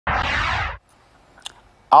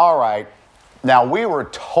All right. Now, we were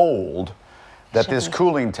told that this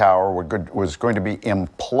cooling tower was going to be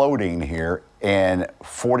imploding here in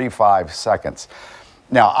 45 seconds.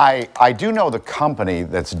 Now, I do know the company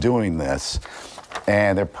that's doing this,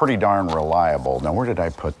 and they're pretty darn reliable. Now, where did I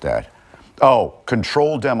put that? Oh,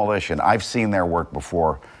 Controlled Demolition. I've seen their work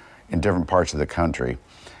before in different parts of the country,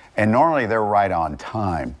 and normally they're right on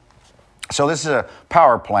time. So this is a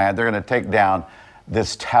power plant. They're going to take down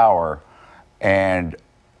this tower and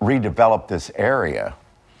redevelop this area.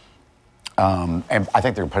 And I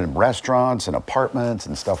think they're putting restaurants and apartments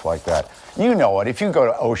and stuff like that. You know it. If you go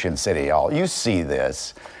to Ocean City, you see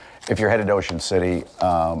this. If you're headed to Ocean City,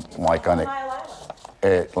 like on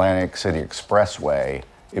Atlantic City Expressway,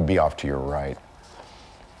 it'd be off to your right.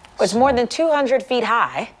 It's more than 200 feet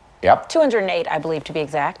high. Yep. 208, I believe, to be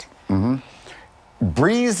exact. Mm-hmm.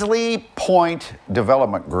 Breezely Point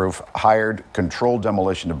Development Group hired Controlled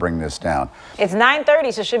Demolition to bring this down. It's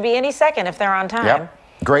 9:30, so it should be any second if they're on time. Yep.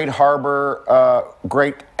 Great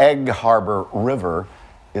Egg Harbor River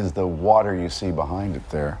is the water you see behind it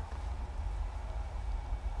there.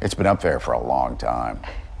 It's been up there for a long time.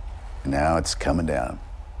 Now it's coming down.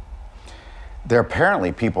 There are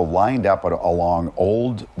apparently people lined up along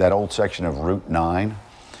that old section of Route 9,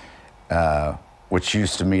 which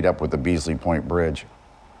used to meet up with the Beasley Point Bridge.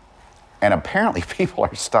 And apparently people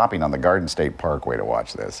are stopping on the Garden State Parkway to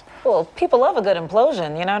watch this. Well, people love a good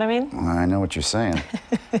implosion, you know what I mean? I know what you're saying.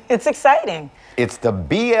 It's exciting. It's the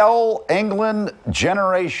BL England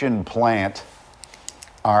Generation Plant.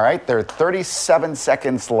 All right, they're 37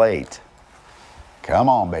 seconds late. Come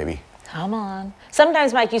on, baby. Come on.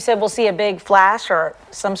 Sometimes, Mike, you said we'll see a big flash or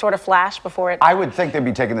some sort of flash before it... I would think they'd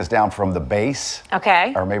be taking this down from the base.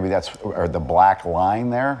 Okay. Or maybe or the black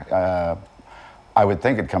line there. I would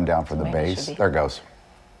think it'd come down from the base. There it goes.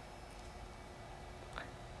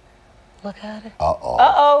 Look at it. Uh-oh.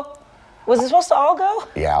 Uh-oh. Was it supposed to all go?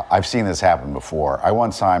 Yeah, I've seen this happen before. I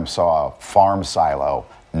one time saw a farm silo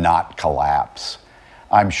not collapse.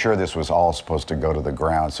 I'm sure this was all supposed to go to the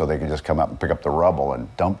ground so they could just come up and pick up the rubble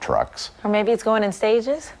and dump trucks. Or maybe it's going in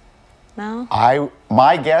stages? No?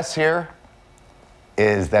 My guess here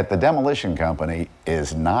is that the demolition company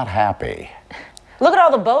is not happy. Look at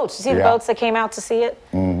all the boats. You see the boats that came out to see it?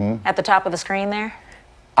 Mm-hmm. At the top of the screen there?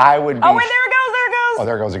 I would be... Oh, wait, there it goes, there it goes! Oh,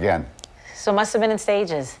 there it goes again. So it must have been in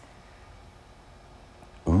stages.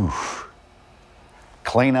 Oof.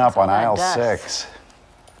 Clean up on aisle 6.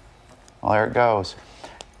 Well, there it goes.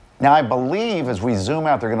 Now, I believe as we zoom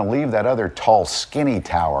out, they're going to leave that other tall, skinny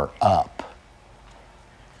tower up.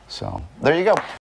 So, there you go.